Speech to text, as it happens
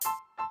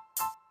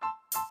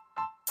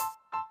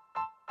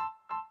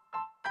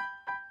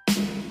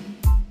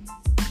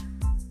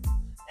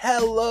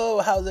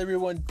Hello, how's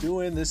everyone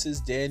doing? This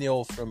is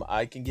Daniel from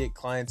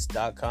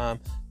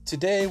icangetclients.com.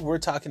 Today we're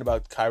talking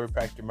about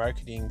chiropractor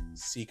marketing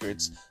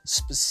secrets.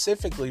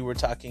 Specifically, we're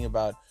talking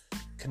about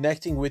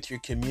connecting with your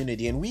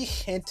community. And we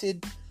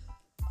hinted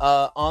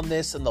on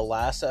this in the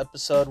last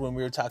episode when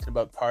we were talking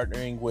about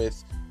partnering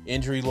with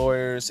injury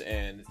lawyers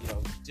and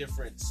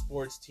different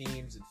sports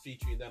teams and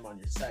featuring them on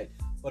your site.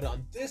 But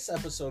on this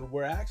episode,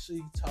 we're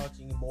actually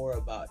talking more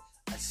about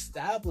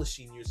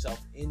establishing yourself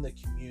in the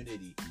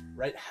community,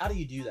 right? How do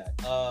you do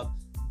that?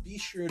 Be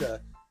sure to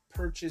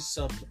purchase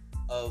some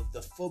of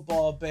the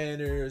football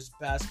banners,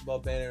 basketball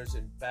banners,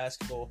 and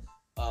basketball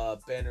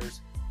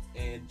banners,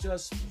 and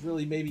just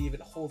really maybe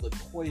even hold a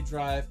toy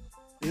drive.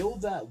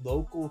 Build that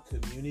local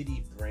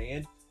community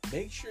brand.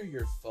 Make sure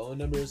your phone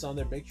number is on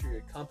there. Make sure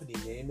your company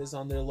name is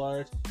on there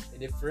large.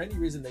 And if for any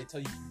reason they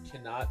tell you you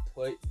cannot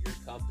put your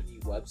company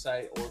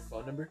website or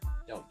phone number,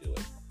 don't do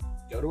it.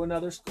 Go to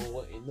another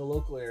school in the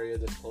local area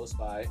that's close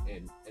by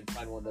and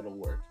find one that'll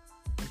work.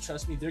 And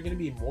trust me, they're going to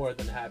be more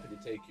than happy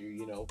to take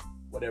your,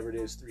 whatever it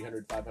is,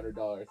 $300, $500,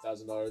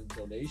 $1,000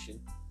 donation.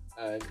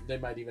 They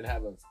might even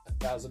have a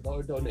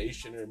 $1,000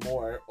 donation or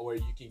more, or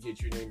you can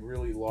get your name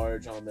really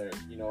large on their,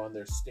 on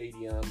their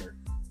stadium or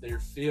their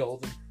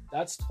field. And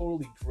that's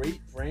totally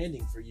great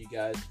branding for you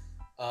guys.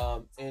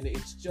 And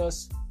it's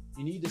just,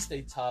 you need to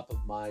stay top of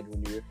mind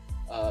when you're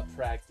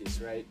practice,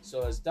 right?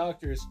 So as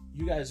doctors,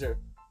 you guys are,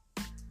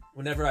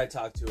 whenever I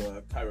talk to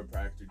a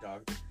chiropractic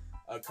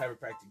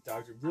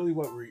doctor, really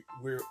what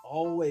we're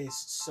always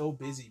so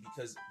busy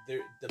because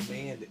their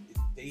demand,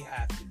 they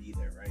have to be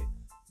there, right?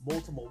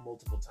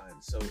 Multiple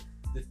times. So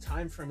the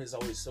time frame is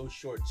always so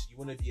short. So you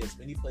want to be as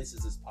many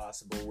places as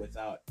possible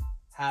without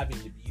having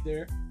to be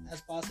there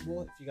as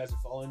possible, if you guys are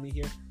following me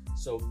here.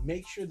 So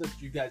make sure that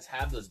you guys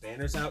have those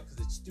banners out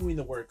because it's doing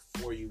the work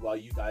for you while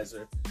you guys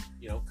are,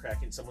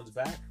 cracking someone's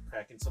back,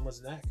 cracking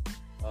someone's neck.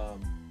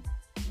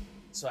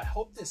 So I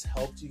hope this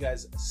helped you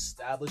guys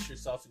establish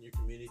yourself in your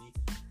community.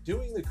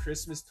 Doing the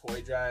Christmas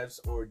toy drives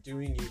or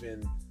doing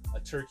even a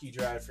turkey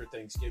drive for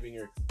Thanksgiving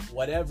or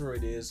whatever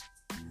it is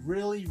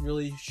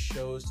really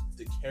shows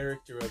the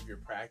character of your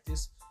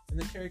practice and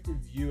the character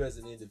of you as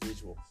an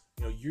individual.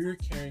 You're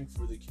caring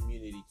for the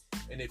community.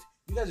 And if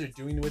you guys are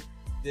doing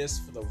this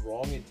for the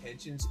wrong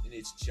intentions and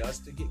it's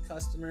just to get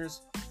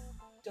customers,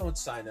 don't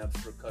sign up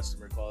for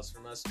customer calls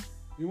from us.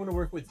 We want to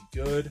work with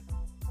good,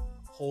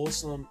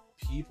 wholesome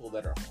people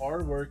that are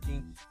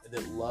hardworking and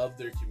that love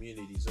their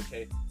communities,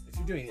 okay? If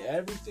you're doing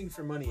everything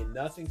for money and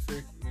nothing for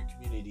your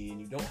community and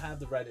you don't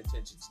have the right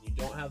intentions and you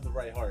don't have the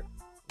right heart,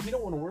 we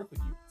don't want to work with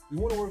you. We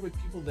want to work with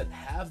people that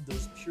have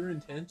those pure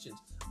intentions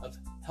of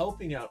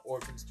helping out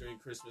orphans during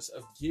Christmas,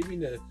 of giving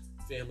to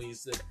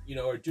families that,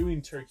 are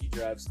doing turkey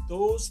drives.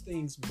 Those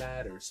things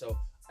matter. So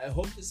I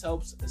hope this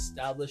helps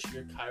establish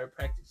your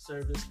chiropractic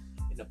service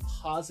in a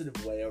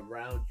positive way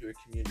around your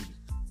community.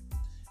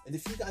 And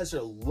if you guys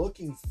are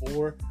looking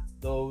for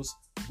those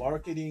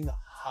marketing,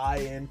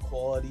 high-end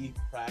quality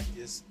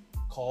practice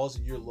calls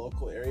in your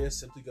local area,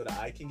 simply go to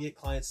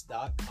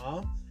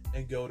icangetclients.com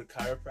and go to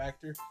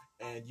chiropractor,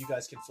 and you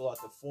guys can fill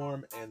out the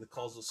form and the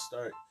calls will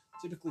start.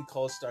 Typically,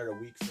 calls start a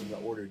week from the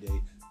order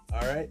date.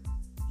 All right?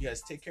 You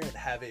guys take care and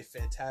have a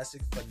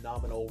fantastic,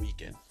 phenomenal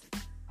weekend.